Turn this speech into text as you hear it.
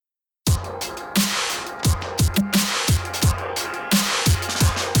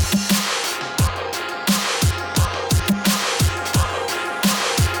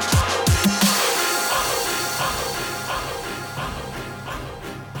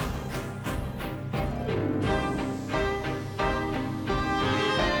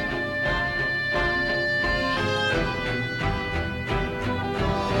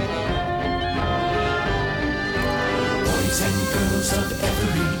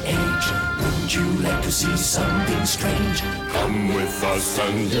see something strange. Come with us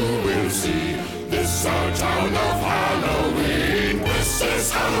and you will see. This our town of Halloween. This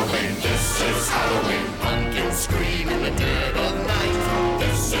is Halloween, this is Halloween. Pumpkins scream in the dead of night.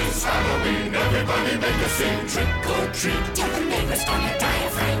 This is Halloween, everybody make a scene. Trick or treat, tell the neighbors on your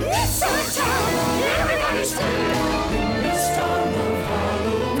diaphragm. This our town, everybody scream. In this town of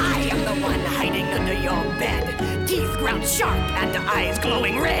Halloween. I am the one hiding under your bed. Teeth ground sharp and eyes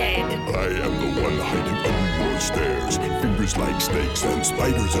glowing red. I am the one hiding under your stairs. Fingers like snakes and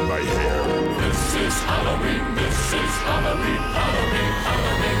spiders in my hair. This is Halloween, this is Halloween, Halloween,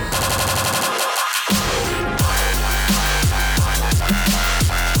 Halloween.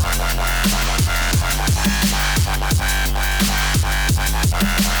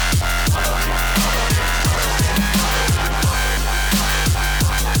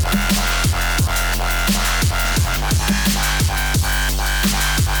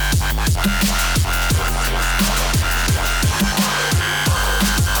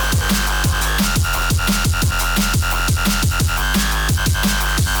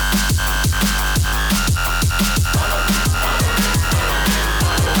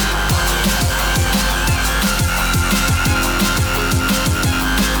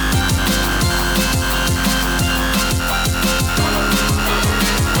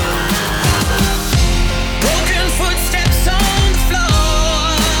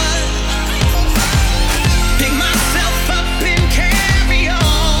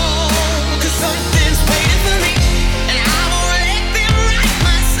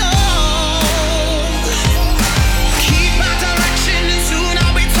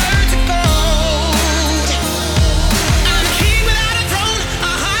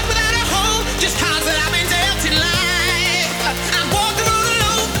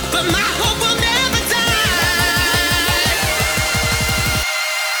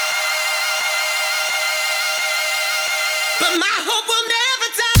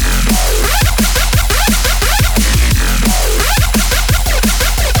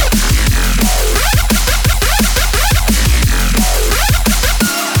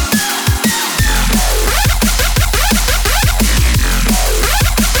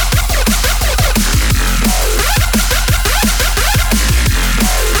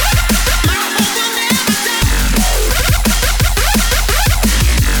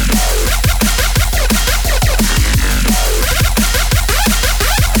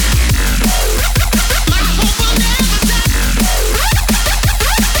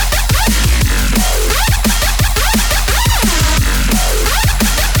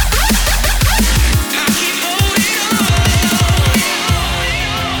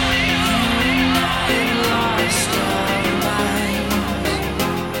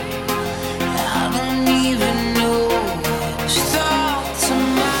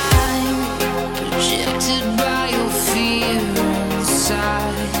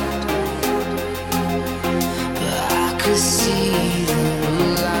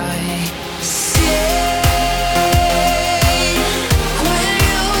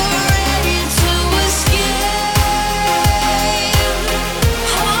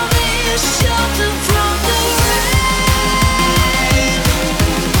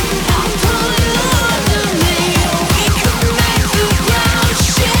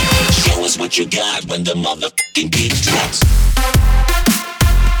 You got when the motherfucking beat drops.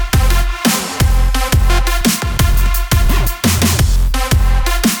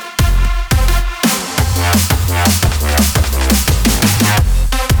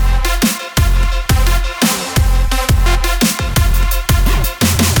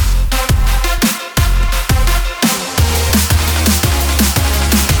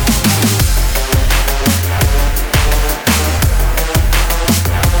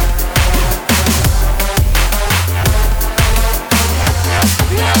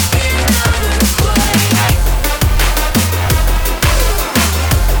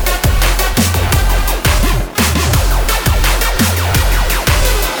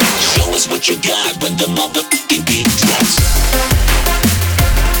 You got when the motherfucking beat drops.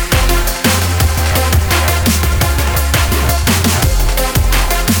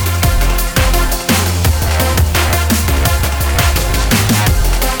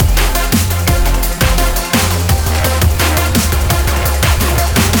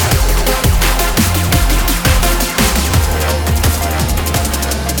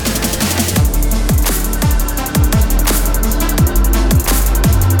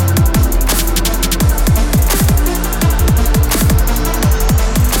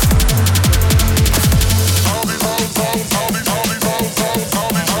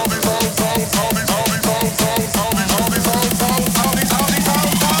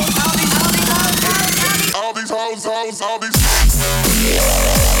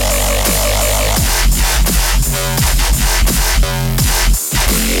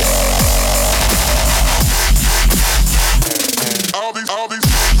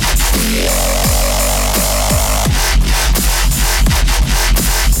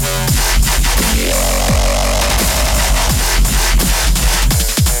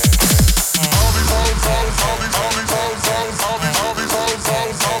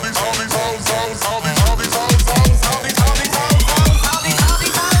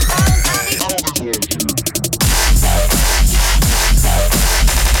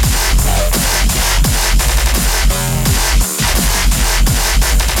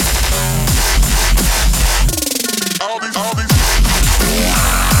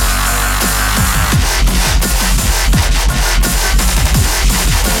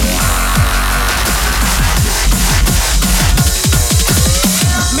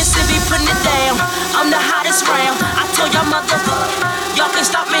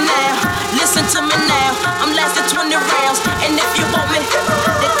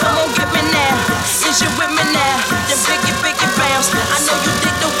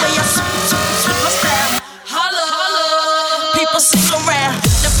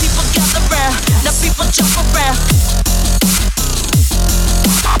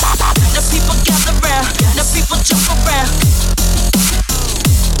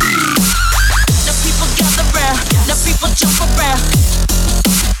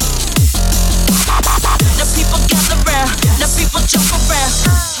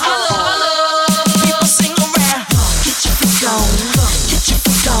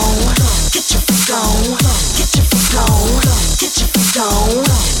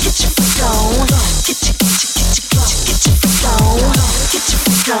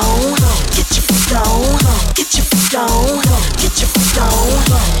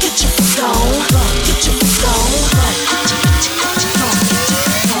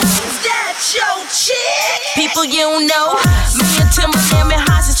 People you don't know, me and Timberland been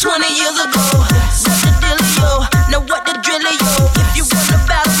high since 20 years ago. What the deal is yo? Know what the drill is yo? If you wanna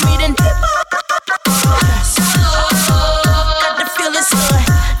battle me, then got the feeling, son.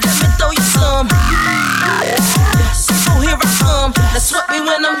 Let me throw you some. So here I come. Let's sweat me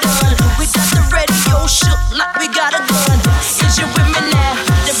when I'm done. We got the radio shook like we got a gun. Is you with me now?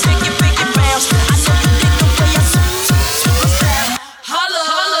 Then biggie bounce. I know you dig the way I super style. Holla,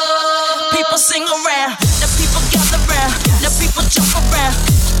 holla. People sing around. The people jump around. The people gather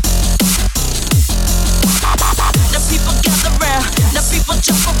round. The people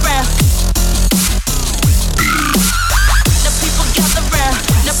jump around. The people gather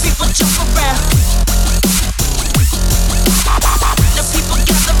round. The people jump around. The people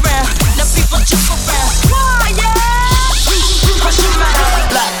gather round. The people jump around. Why, yeah? Crush your mouth.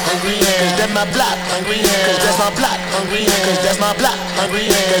 Block, hungry, cause that's my block, hungry, cause that's my block, hungry,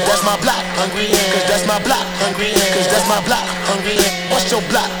 cause that's my block, hungry, cause that's my block, hungry, cause that's my block, hungry, cause that's my block, hungry. What's your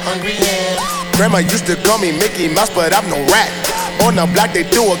block, hungry? Grandma used to call me Mickey Mouse, but I'm no rat. On the block they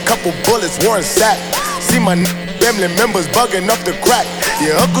threw a couple bullets, Warren Sapp. See my family members bugging off the crack.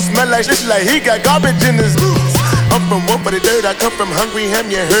 Your uncle smell like shit, like he got garbage in his boots. I'm from one for the dirt, I come from Hungry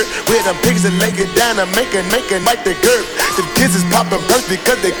Ham, you hurt. Where the pigs that lay it down and make it bite the curb. The kids is popping perks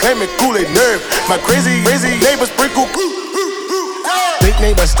because they claim it cool their nerve. My crazy neighbors sprinkle. Big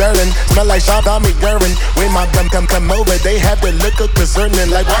neighbor Sterling, smell like Sean Tommy Gurrin. When my bum come over, they have the look of concerning.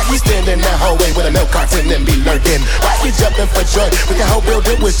 Like why he standing in that hallway with a milk carton and be lurking? Why he jumping for joy when the whole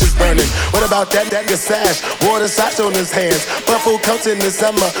building was just burning? What about that sash? Water socks on his hands. Buffalo coats in the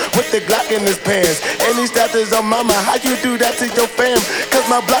summer with the Glock in his pants. And he stabbed his own mama. How you do that to your fam? Cause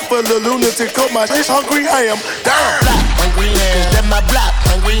my block full of lunatic. Call my bitch hungry I am. Damn. Block,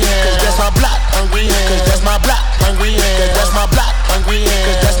 hungry cause that's my block, hungry cause that's my block, hungry cause that's my block, hungry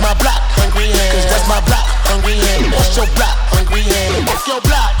cause that's my block, hungry cause that's my block, hungry cause that's my block, hungry. What's your block, hungry? What's your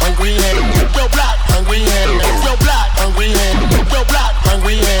block, hungry? What's your block, hungry? What's your block, hungry? What's your block,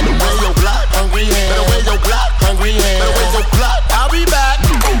 hungry? Where your block, hungry? Better wear your block, hungry? Better wear your block. I'll be back.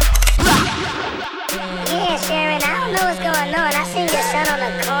 Yeah, Sharon, I don't know what's going on. I seen your son on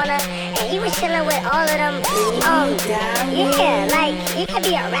the corner, and he was chilling with all of them. Yeah, like you could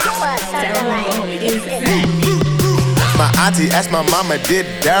be a rapper or something like. My auntie asked my mama, did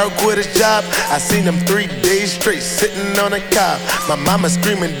Daryl quit his job? I seen him 3 days straight sitting on a cob. My mama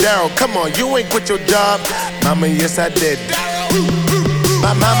screaming, Daryl, come on, you ain't quit your job. Mama, yes I did.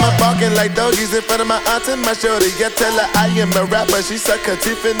 My mama barking like doggies in front of my aunt and my shorty. Yeah, tell her I am a rapper. She suck her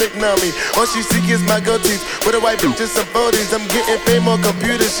teeth and ignore me. All she see is my gold teeth. With a white bitch and some 40s. I'm getting paid more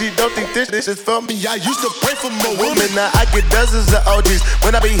computers. She don't think this is for me. I used to pray for more women. Now I get dozens of OGs.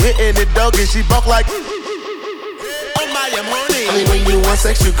 When I be hitting it doggy, she bark like fire morning. I mean, when you want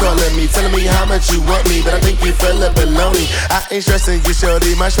sex, you calling me, telling me how much you want me, but I think you fell up baloney. I ain't stressing you,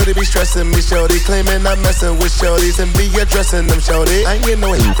 shorty. My shorty be stressing me, shorty. Claiming I'm messing with shorties and be addressing them, shorty. I ain't get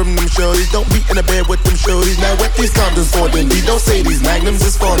no hit from them shorties. Don't be in the bed with them shorties. Now what these condoms for, then don't say these magnums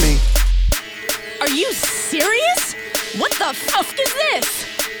is for me. Are you serious? What the fuck is this?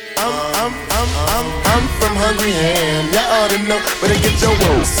 I'm from Hungry Ham. Y'all ought to know, better get your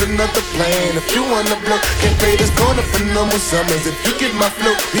roast, another plan. If you wanna blow, can't play this corner for no more summers. If you get my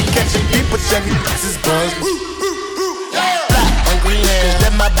flow, we catching people, checking this buzz. Block, Hungry Ham,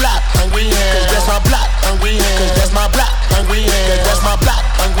 that's my block, Hungry Ham. Cause that's my block, Hungry Ham. Cause that's my block, Hungry Ham. Cause that's my block,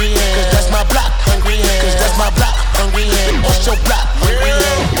 Hungry Ham. Cause that's my block, Hungry Ham. Cause that's my block, Hungry Ham. What's your block, Hungry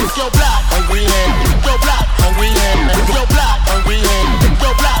Ham? It's your block, Hungry Ham. It's your block, Hungry Ham. It's your block, Hungry Ham. It's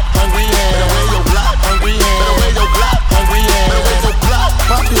your block, Hungry Ham. Better wear your block, Hungry Ham. Better wear your block, Hungry Ham. Better wear your block.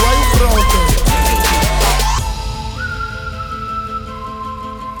 Papi, why you frontin'?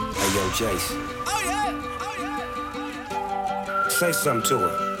 Hey, yo, Jace. Oh yeah. Say something to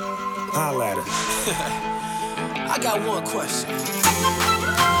her. Holla at her. I got one question.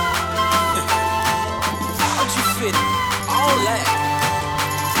 How'd you fit all that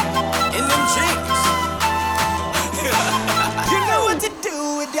in them jeans? You know what to do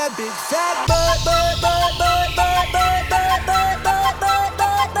with that big fat butt.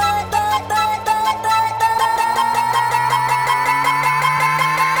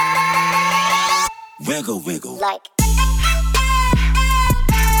 Wiggle, wiggle. Like.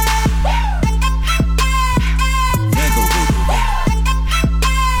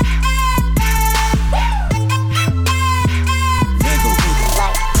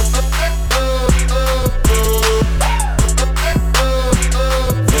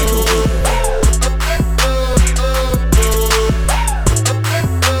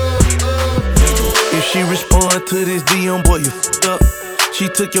 She respond to this DM, boy, you f***ed up. She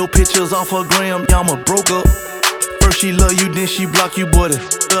took your pictures off her gram, y'all broke up. First she love you, then she block you, boy, that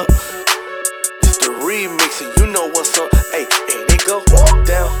f***ed up. It's the remix, and you know what's up. Hey, and it go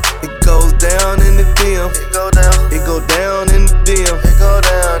down. It goes down in the DM. It go down. It go down in the DM. It go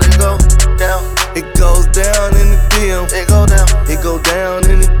down. It go down. It goes down in the DM. It go down. It go down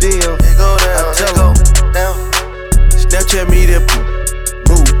in the DM. It go down. I tell her down. Snapchat me that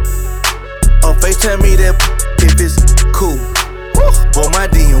move. Or FaceTime me that if it's cool. Boy, my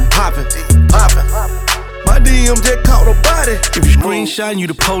DM poppin'. My DM just caught a body. If you screenshot, you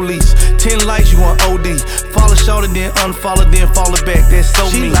the police. 10 likes, you on OD. Follow short and then unfollow, then follow back. That's so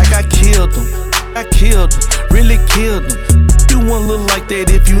she mean. Like I killed him. Really killed him. You won't look like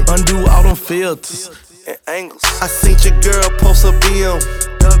that if you undo all them filters and angles. I seen your girl post a BM,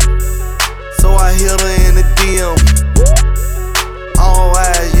 so I hit her in the DM. All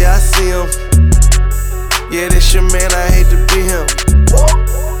eyes, yeah, I see him. Yeah, this your man, I hate to be him.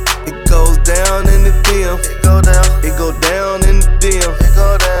 It goes down in the DM. It go down. It go down in the DM. It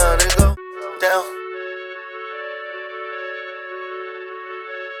go down. It go down.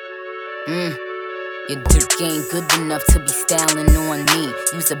 Your dick ain't good enough to be styling on me.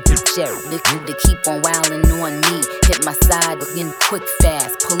 Use a bitch at liquor to keep on wildin' on me. Hit my side again quick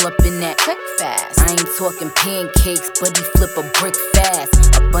fast. Pull up in that quick fast. I ain't talking pancakes, but he flip a brick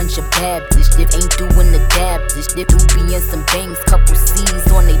fast. A bunch of bad bitch that ain't doing the dab bitch. That do be in some bangs, couple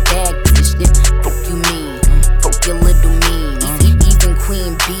C's on they bag bitch. That fuck you mean, fuck your little mean. Even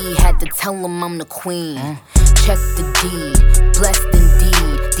Queen B had to tell him I'm the queen. Check the deed, blessed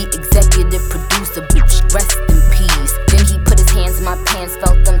indeed. The executive producer, bitch, rest in peace. Then he put his hands in my pants,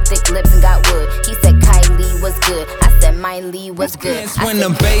 felt them thick lips and got wood. He said Kylie was good, I said Miley was good. When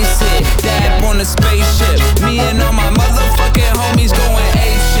the bass hit, dab on the spaceship. Me and all my motherfucking homies going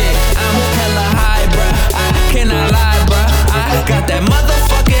ape shit. I'm hella high, bruh, I cannot lie, bruh. I got that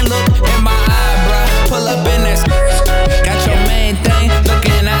motherfucking look in my eye, bruh. Pull up in that got your main thing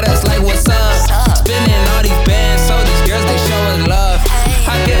looking at us like what's up. Spinning all these bands, so these girls they show us love.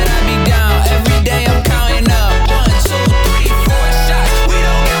 How could I be down? Every day I'm counting up. 1, 2, 3, 4 shots. We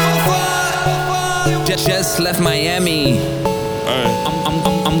don't give a fuck. Just left Miami.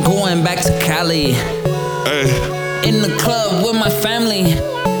 I'm going back to Cali. In the club with my family.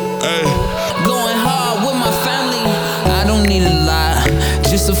 Going hard with my family. I don't need a lot,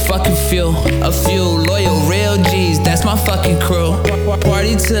 just a fucking few. A few loyal real G's, that's my fucking crew.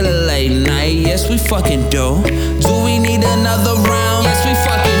 Party till the late night, yes we fucking do. Do we need another round? Yes we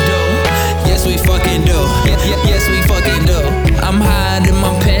fucking do. Yes we fucking do. Yes we fucking do. I'm high in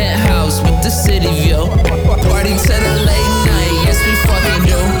my penthouse with the city view. Party till the late night, yes we fucking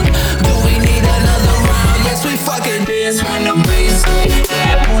do. Do we need another round? Yes we fucking dance when the bass hit.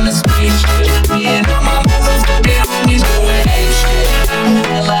 Tap on the speech. Me and all my motherfucking homies go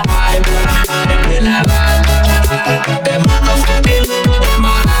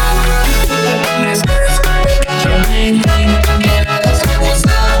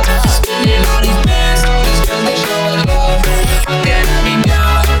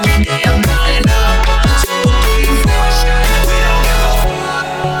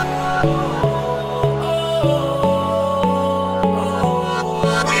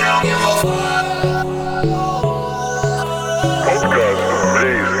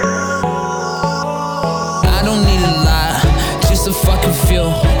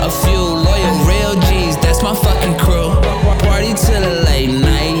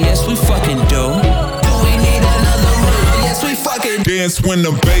when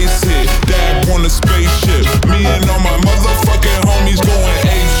the bass hit. Dab on the spaceship. Me and all my motherfucking homies going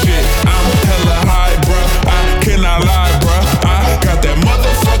ape shit. I'm hella high, bruh. I cannot lie, bruh. I got that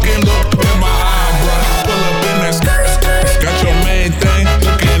motherfucking look in my eye, bruh. Pull up in that skirt. Got your main thing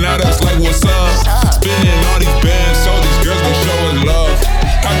looking at us like what's up. Spinning all these bands so these girls can show us love.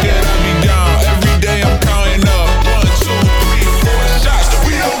 How can I be down? Every day I'm counting up. 1, 2, 3, 4 shots.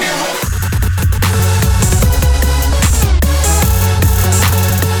 We don't give a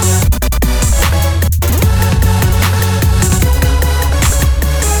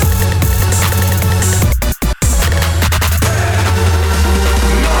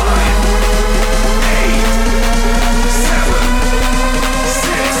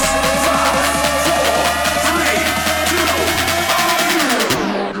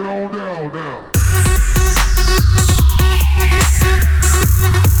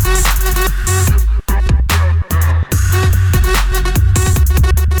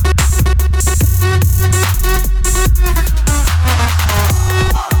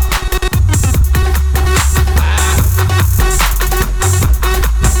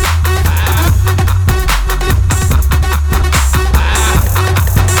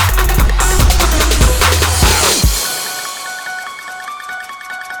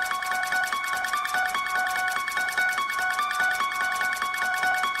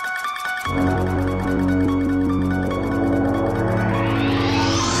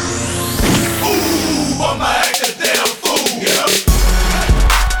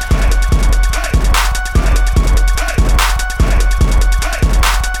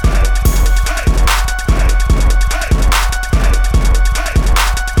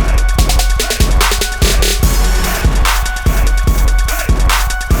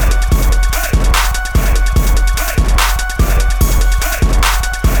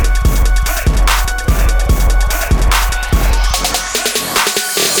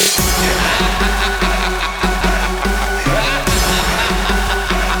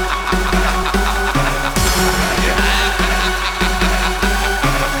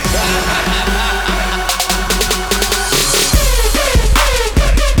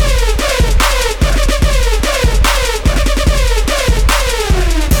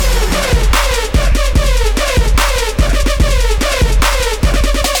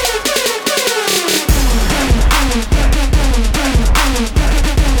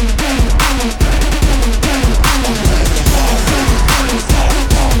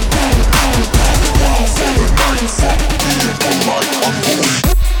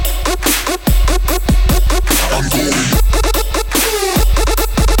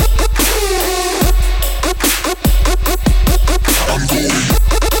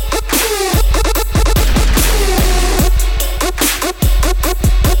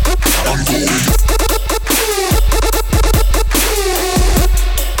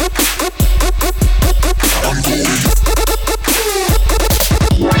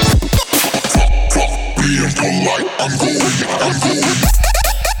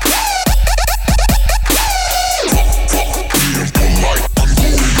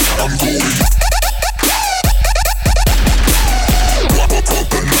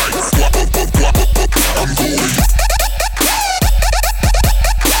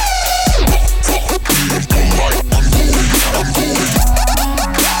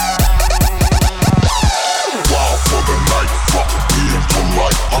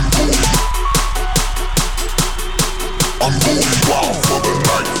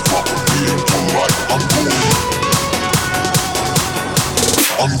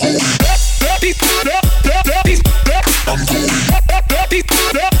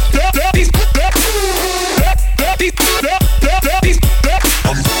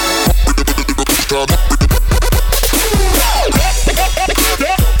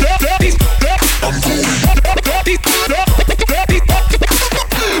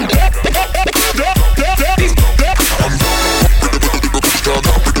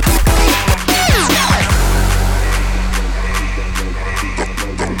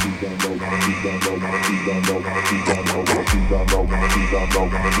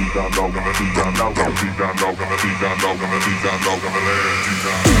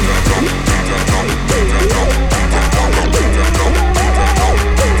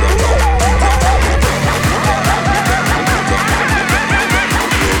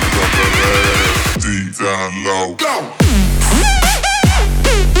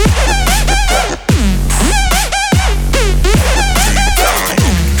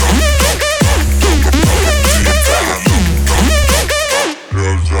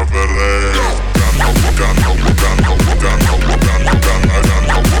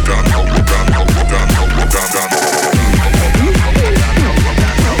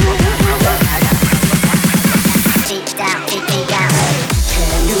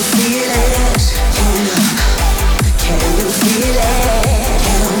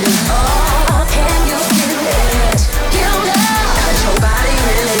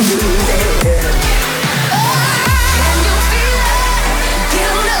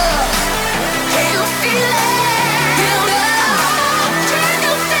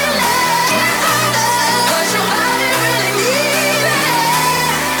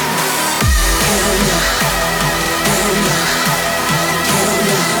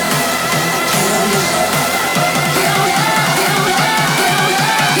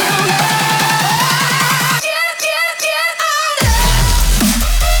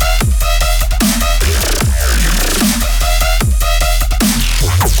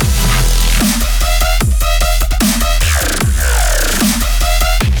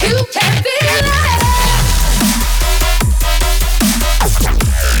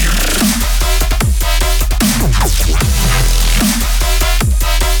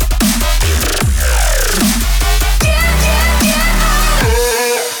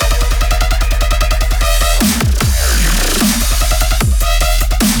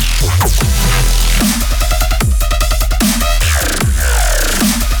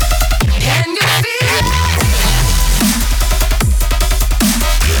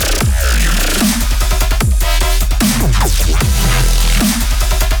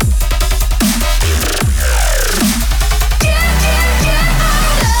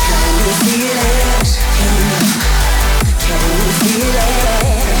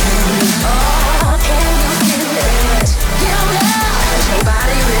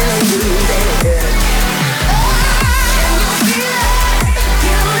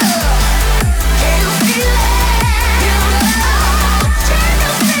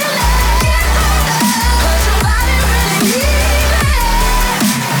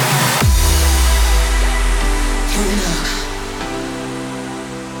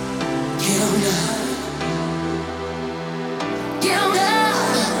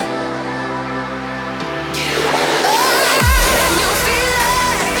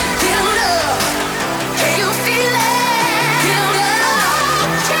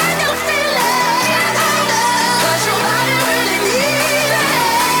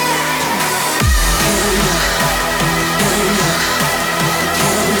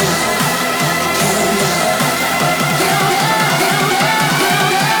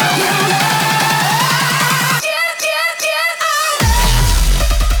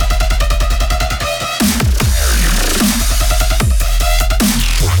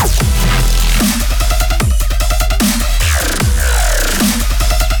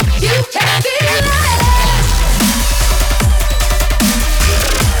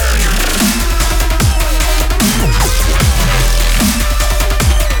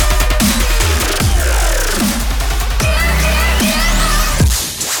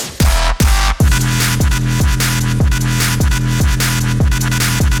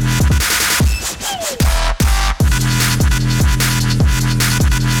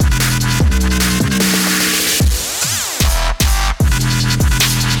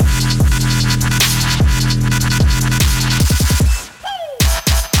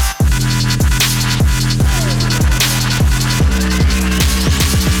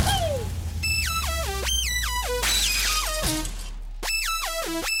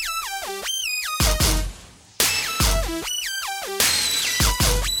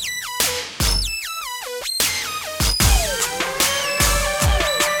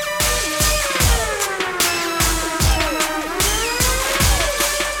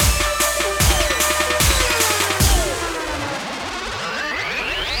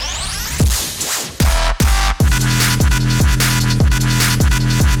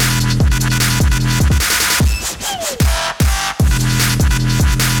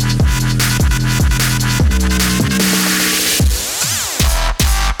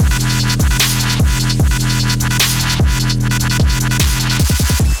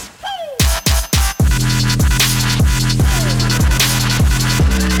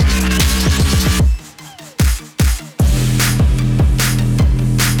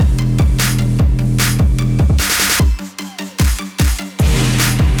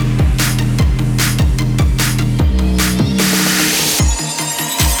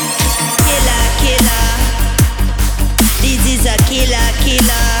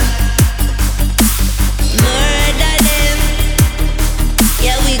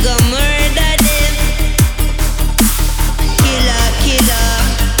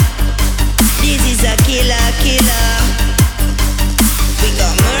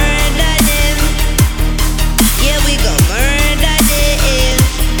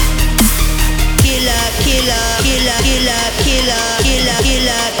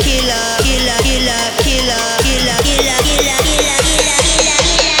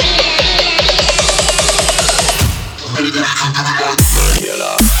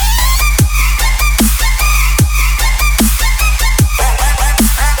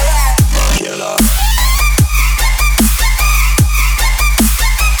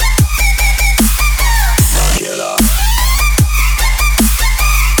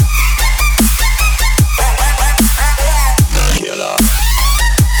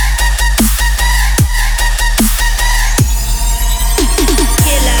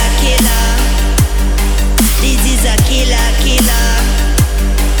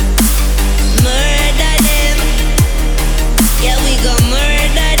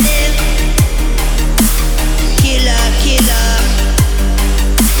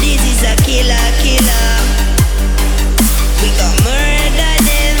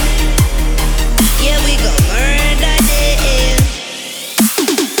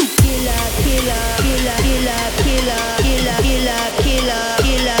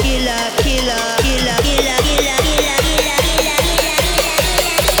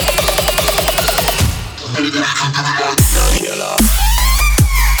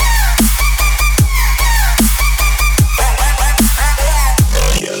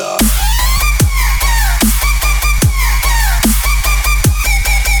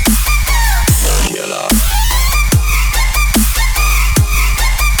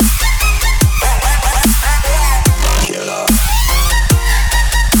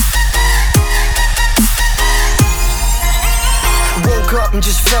something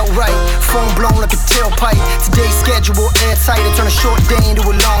just felt right. Phone blown like a tailpipe. Today's schedule airtight. It turn a short day into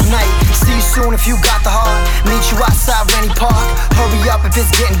a long night. See you soon if you got the heart. Meet you outside Rennie Park. Hurry up if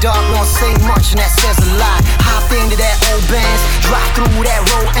it's getting dark. Won't say much and that says a lot. Hop into that old Benz. Drive through that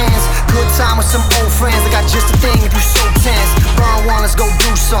road ends. Good time with some old friends. I got just a thing if you so tense. Burn one, let's go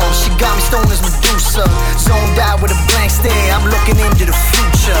do some. She got me stoned as Medusa. Zoned out with a blank stare. I'm looking into the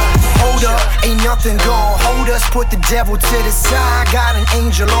future. Hold up, ain't nothing gon' hold us. Put the devil to the side. Got an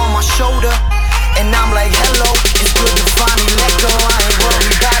angel on my shoulder. And I'm like, hello, it's good to finally let go. I ain't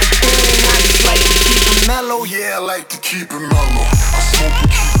worried about a thing. I just like to keep it mellow. Yeah, I like to keep it mellow. I smoke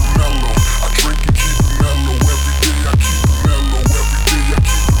and keep it mellow. I drink and keep it mellow. Every day I keep it mellow. Every day I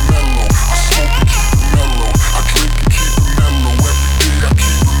keep it mellow. I smoke and keep it mellow. I drink and keep it mellow. Every day I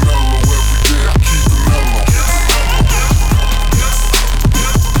keep it mellow. Every day I keep it mellow.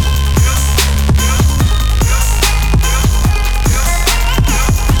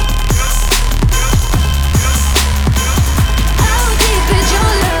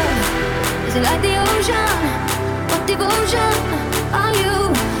 Is it like the ocean? What devotion are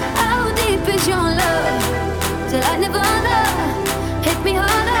you? How deep is your love? Is it like Nirvana? Hit me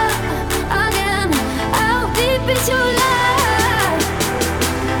harder again. How deep is your love?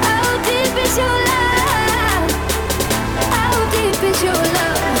 How deep is your love? How deep is your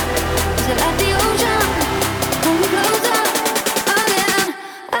love? Is it like the ocean? Pull me closer again.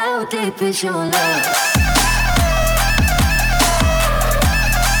 How deep is your love?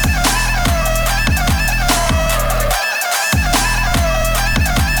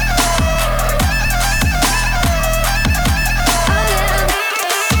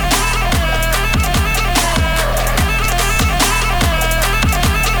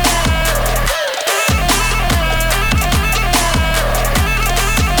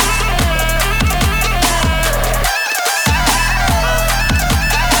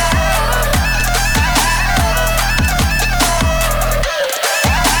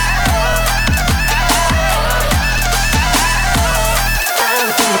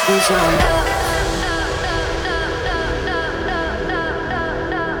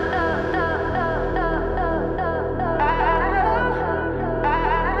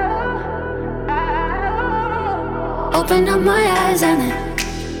 Open up my eyes and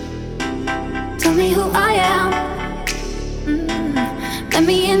tell me who I am. Let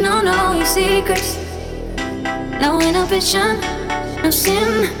me in on all your secrets. No inhibition, no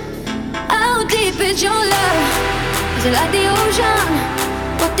sin. How deep is your love? Is it like the ocean?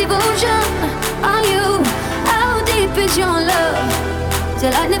 What devotion are you? How deep is your love? Is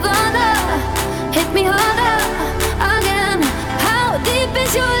it like Nirvana? Hit me harder again. How deep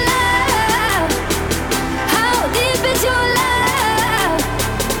is your love? How deep is your love?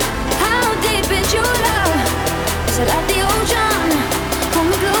 How deep is your love? Is it like the ocean? Pull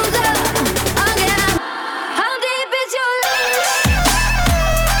me closer again. How deep is your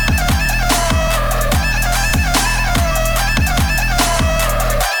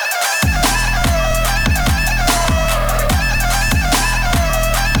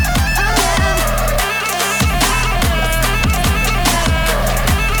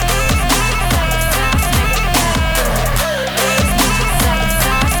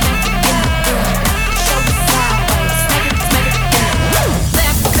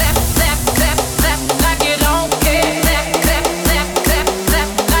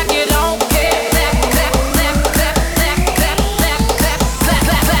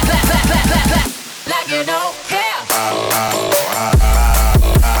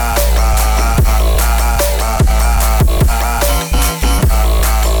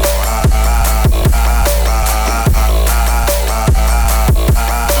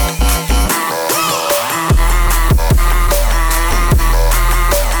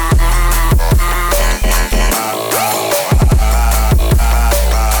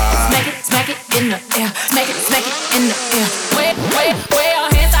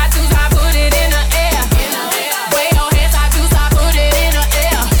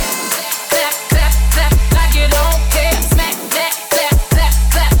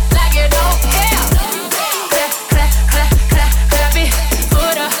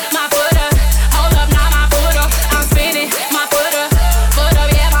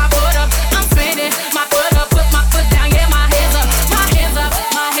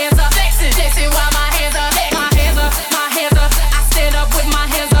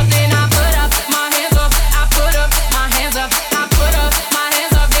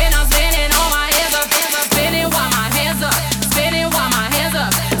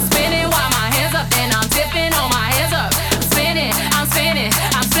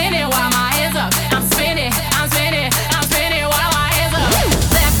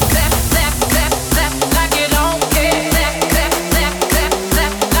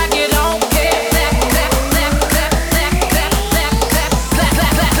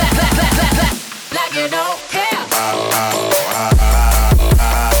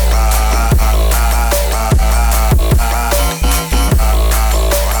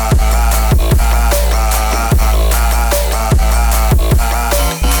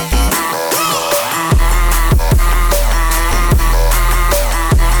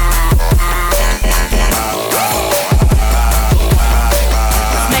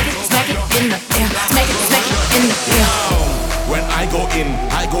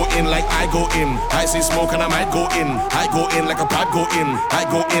I go in like I go in. I see smoke and I might go in. I go in like a pipe go in. I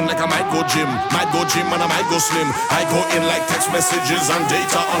go in like I might go gym. Might go gym and I might go slim. I go in like text messages and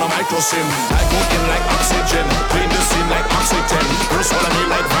data on a micro sim. I go in like oxygen. Clean the scene like oxygen. Bruce swallow me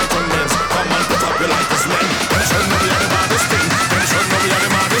like vitamins. Come on, put up your like this man. Them should know we are the baddest thing. Them should know we are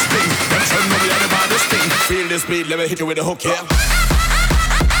the baddest thing. Them should know we are the baddest thing. Feel this beat, let me hit you with a hook, yeah.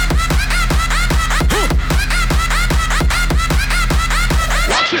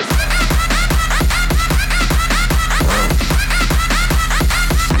 Watch it.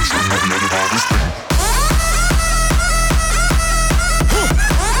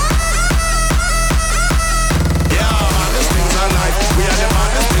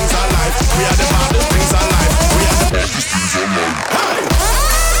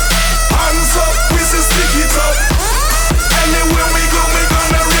 Hands up, we say stick it up. Anywhere we go, we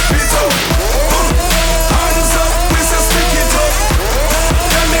gonna rip it up. Hands up, we say stick it up.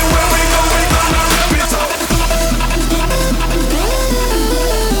 Anywhere we go, we gonna rip it up.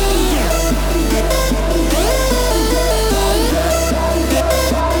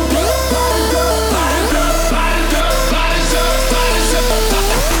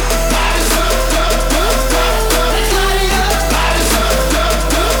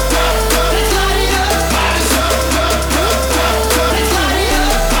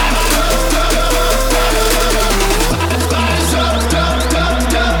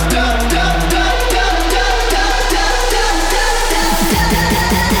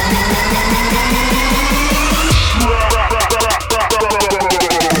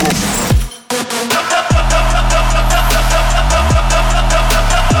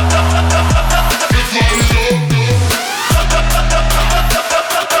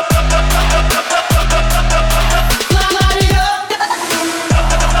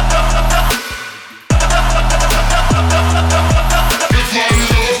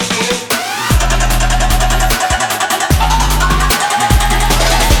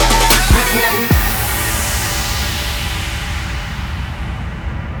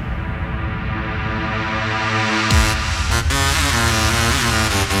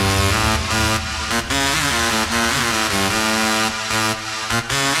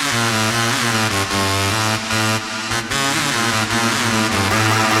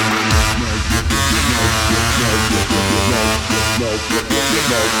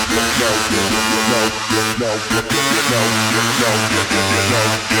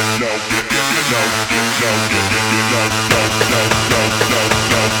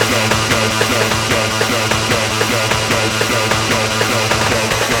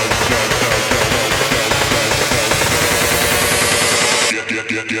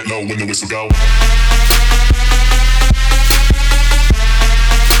 Get low when the whistle go.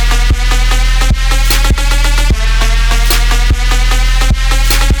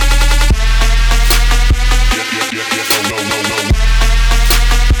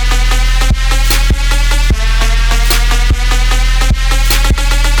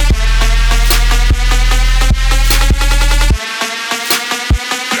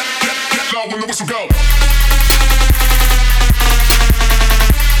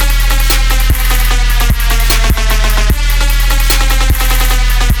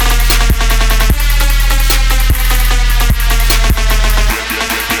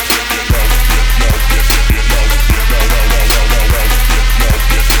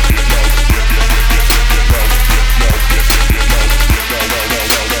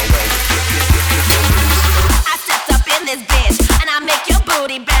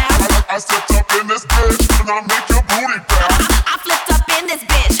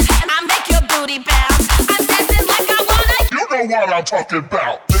 I'm talking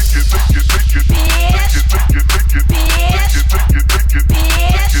about.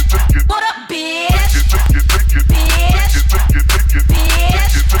 What up, bitch?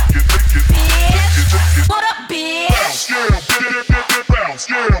 What up, bitch? Bounce,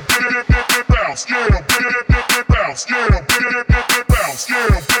 yeah, bounce, yeah, bounce, yeah, bounce, yeah, bounce, yeah, bounce, yeah,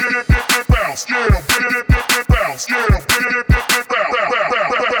 bounce, yeah,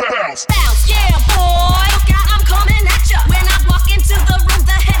 bounce. Bounce, yeah, boy. Look out, I'm coming at ya. When I walk into the room,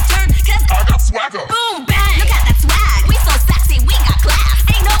 the head turn, 'cause I got swagger. Boom, bang. Look at that swag. We so sexy, we got class.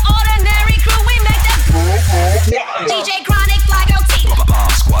 Ain't no ordinary crew, we make that DJ Chronic, Fly Girl T.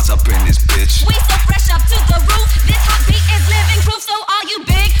 Bomb squads up in this bitch. We so fresh up to the roof. This hot beat is living proof. So all you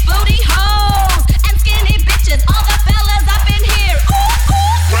big booty hoes and skinny bitches, all the fellas up in here. Ooh,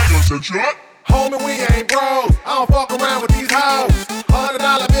 ooh. Rangers and shit. Homie, we ain't bros. I don't fuck around with these hoes.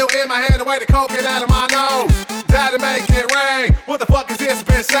 $100 bill in my hand, away the cocaine out of my nose. Daddy make it rain. What the fuck is this?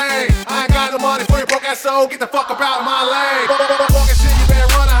 Been insane. I ain't got no money for your broke ass soul. Get the fuck up out of my lane. Fucking shit you been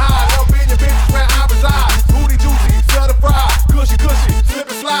running.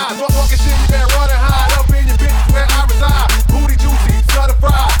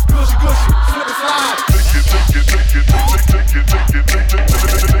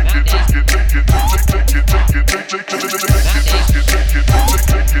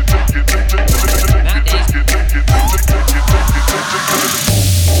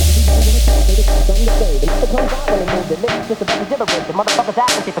 Motherfuckers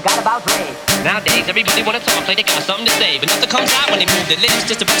act like they forgot about Dre. Nowadays, everybody wanna talk like they got something to say, but nothing comes out when they move their lips.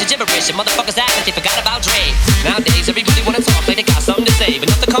 Just a bunch of gibberish, and motherfuckers act like they forgot about Dre. Nowadays, everybody wanna talk like they got something to say, but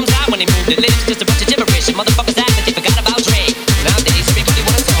nothing comes out when they move their lips. Just a bunch of gibberish, and motherfuckers act like they forgot about Dre. Nowadays, everybody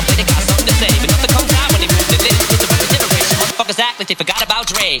wanna talk like they got something to say, but nothing comes out when they move their lips. Just a bunch of gibberish, and motherfuckers act like they forgot about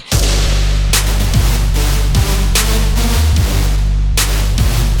Dre.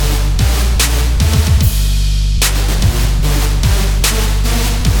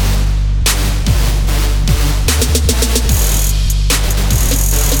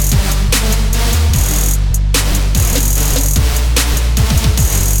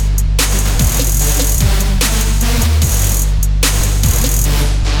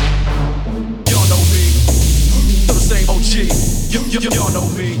 Y'all know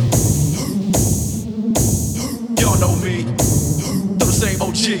me. Y'all know me. They're the same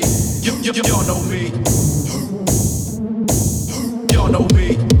OG. Y'all know me. Y'all know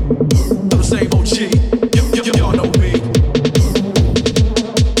me. They're the same OG. Y'all know me. Y'all know me. They're the same OG. Y'all know me.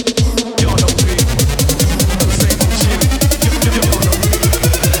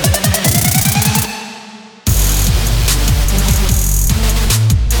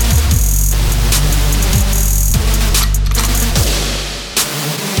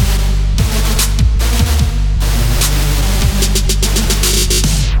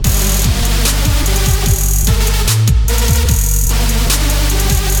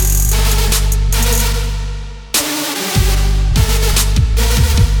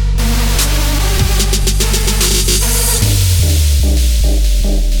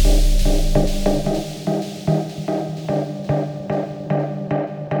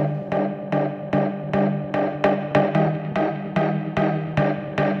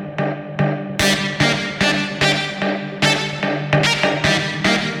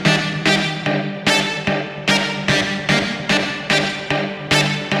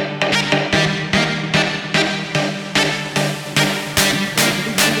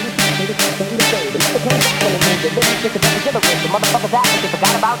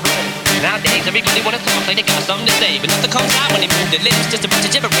 Nowadays, everybody wanna talk like they got something to say, but nothing comes out when they move their lips. Just a bunch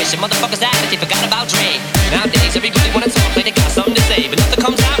of gibberish, and motherfuckers act like they forgot about Dre. Nowadays, everybody wanna talk like they got something to say, but nothing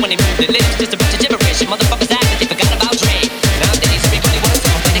comes out when they move their lips. Just a bunch of gibberish, and motherfuckers act like they forgot about Dre. Nowadays, everybody wanna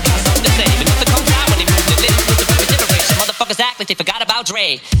talk like they got something to say, but nothing comes out when they move their lips. Just a bunch of gibberish, and motherfuckers act like they forgot about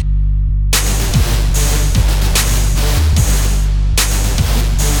Dre.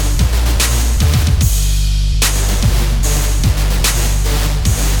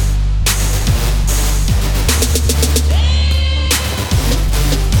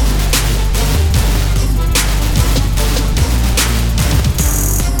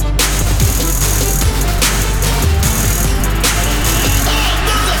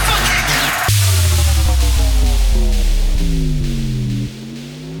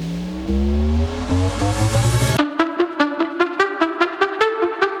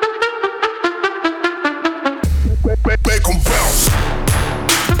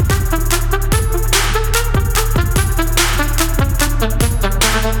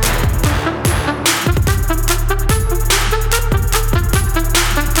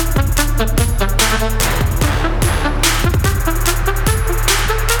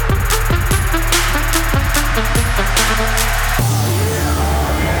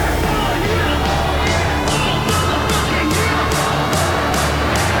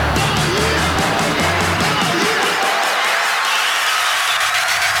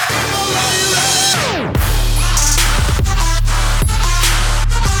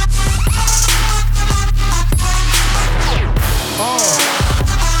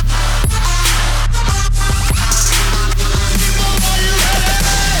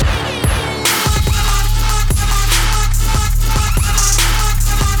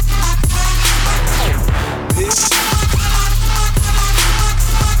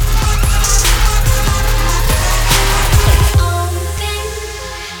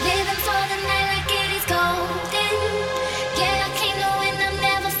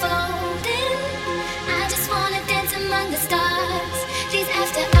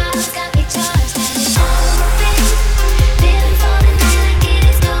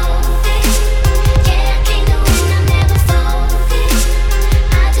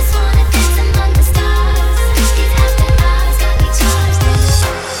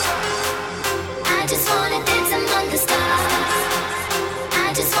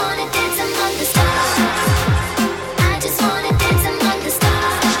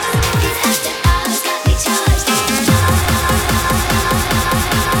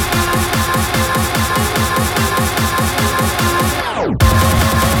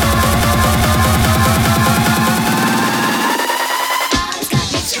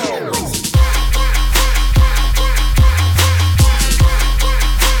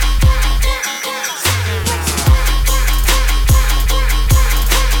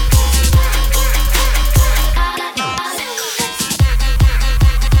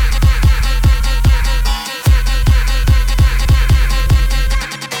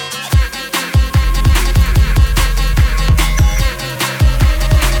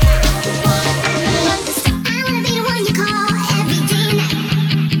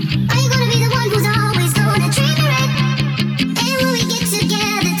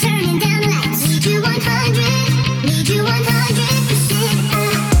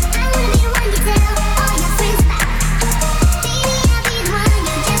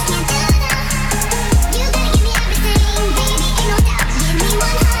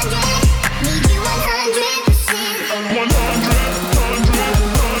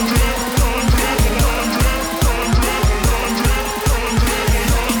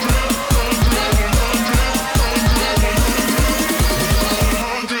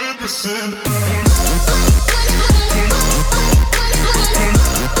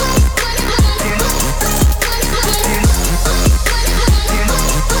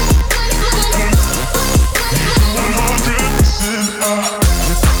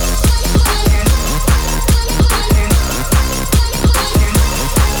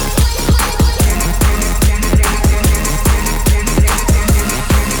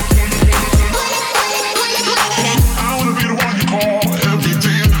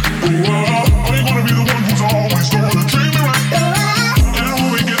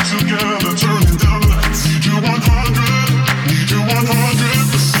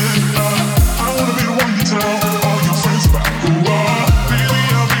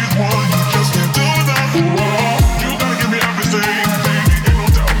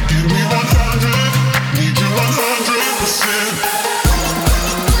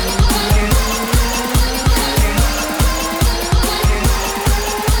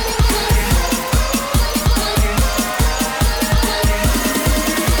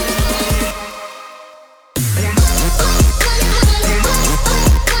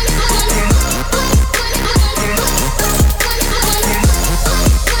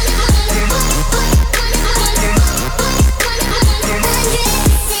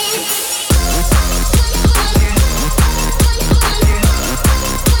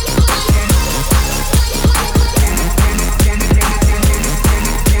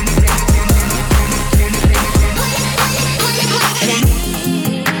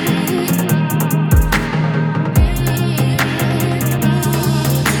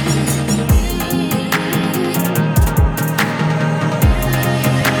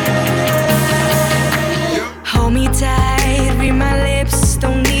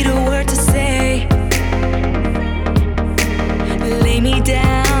 me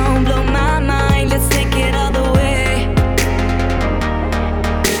down, blow my mind, let's take it all the way.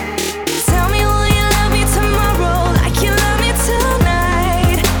 Tell me will you love me tomorrow like you love me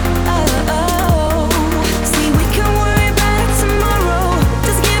tonight. Oh, oh. See, we can worry about it tomorrow.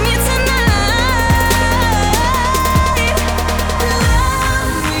 Just give me tonight.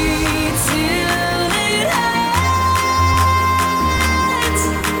 Love me till it hurts.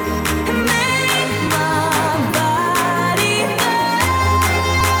 Make my body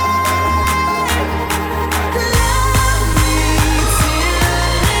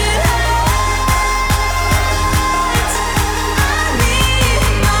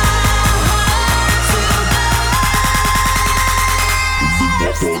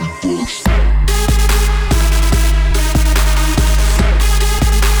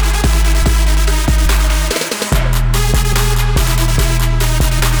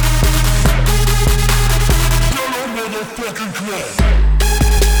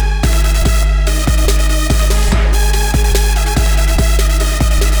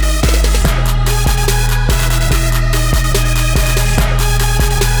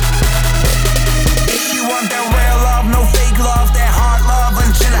If you want that real love, no fake love, that hard love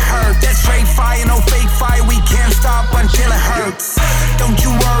until it hurts. That straight fire, no fake fire, we can't stop until it hurts. Don't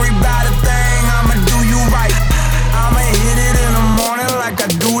you worry about a thing, I'ma do you right. I'ma hit it in the morning like I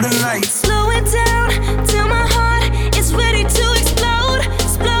do tonight. slow it down till my heart is ready to explode,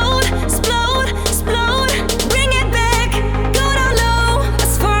 explode, explode, explode. Bring it back, go down low,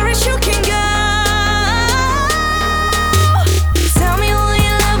 as far as you can go. Tell me will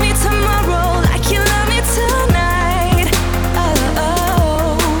you love me tomorrow like you love me tonight. Oh,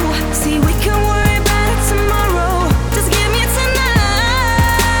 oh. See, we can worry about it tomorrow. Just give me tonight.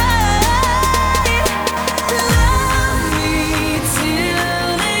 Love me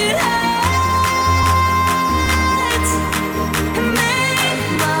till it hurts. Make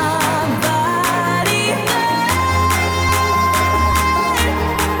my body burn.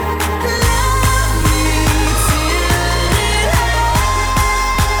 Love me till it hurts.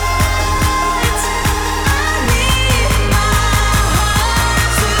 I need my heart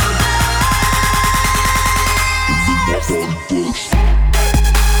to burst.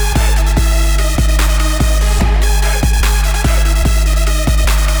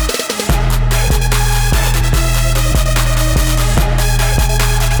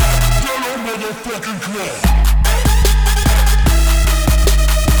 Motherfucking club.